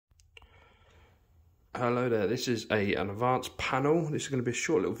Hello there, this is an advanced panel. This is going to be a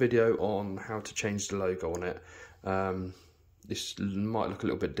short little video on how to change the logo on it. This might look a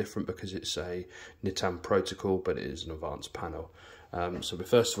little bit different because it's a nittan protocol, but it is an advanced panel. So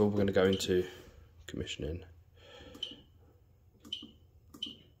first of all, we're going to go into commissioning.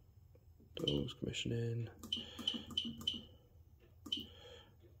 Tools, commissioning.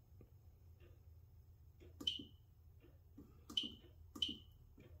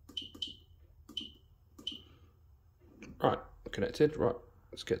 Right, connected. Right,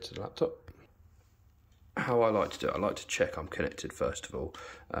 let's get to the laptop. How I like to do it, I like to check I'm connected first of all.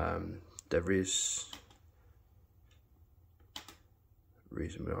 There is a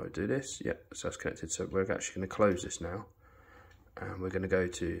reason why I do this. Yeah, so that's connected. So we're actually going to close this now, and we're going to go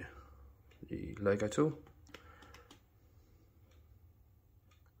to the logo tool.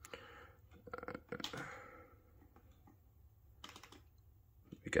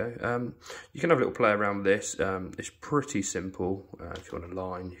 Go. You can have a little play around with this. It's pretty simple. If you want a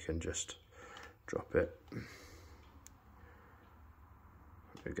line, you can just drop it. There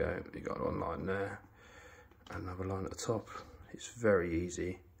we go. You got one line there, another line at the top. It's very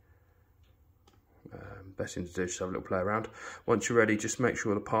easy. Best thing to do is just have a little play around. Once you're ready, just make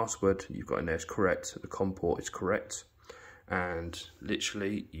sure the password you've got in there is correct, the COM port is correct, and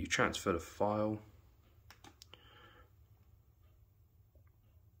literally you transfer the file.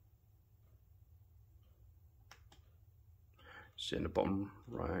 It's in the bottom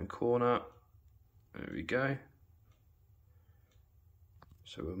right hand corner. There we go.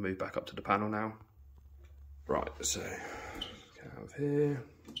 So we'll move back up to the panel now. Right, so get out of here.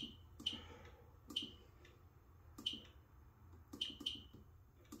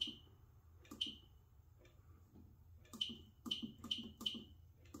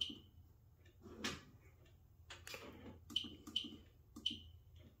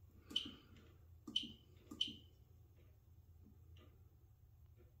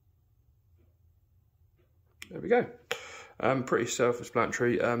 There we go. Pretty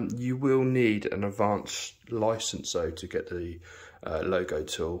self-explanatory. You will need an advanced license though to get the logo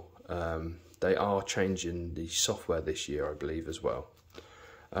tool. They are changing the software this year, I believe, as well.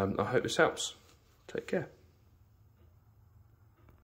 I hope this helps. Take care.